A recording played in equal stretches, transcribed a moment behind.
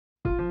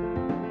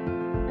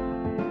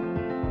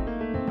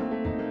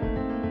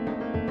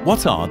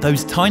What are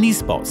those tiny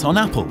spots on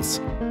apples?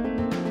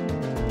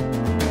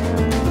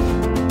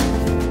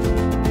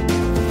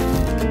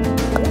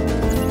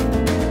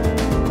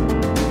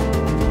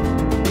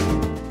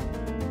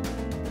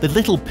 The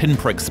little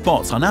pinprick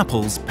spots on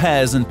apples,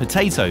 pears and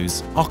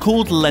potatoes are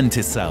called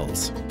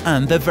lenticels,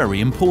 and they're very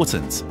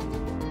important.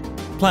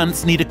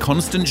 Plants need a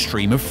constant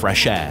stream of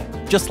fresh air,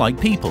 just like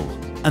people,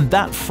 and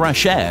that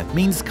fresh air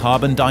means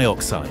carbon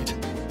dioxide.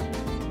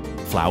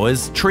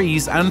 Flowers,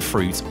 trees and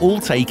fruit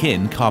all take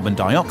in carbon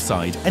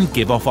dioxide and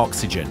give off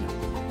oxygen.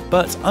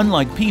 But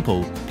unlike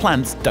people,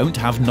 plants don't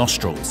have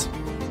nostrils.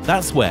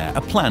 That's where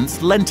a plant's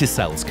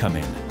lenticels come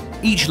in.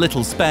 Each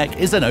little speck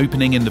is an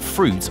opening in the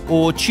fruit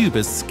or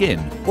tuber's skin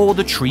or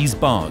the tree's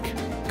bark.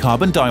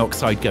 Carbon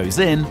dioxide goes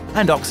in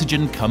and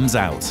oxygen comes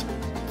out.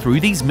 Through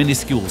these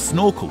minuscule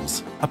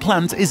snorkels, a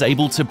plant is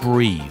able to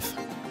breathe.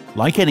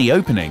 Like any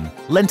opening,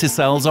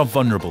 lenticels are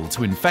vulnerable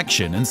to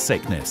infection and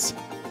sickness.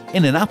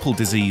 In an apple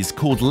disease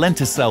called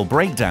lenticel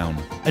breakdown,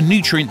 a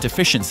nutrient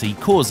deficiency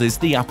causes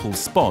the apple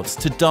spots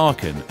to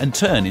darken and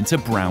turn into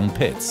brown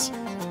pits.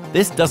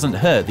 This doesn't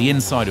hurt the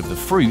inside of the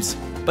fruit,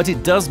 but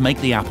it does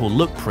make the apple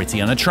look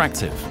pretty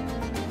unattractive.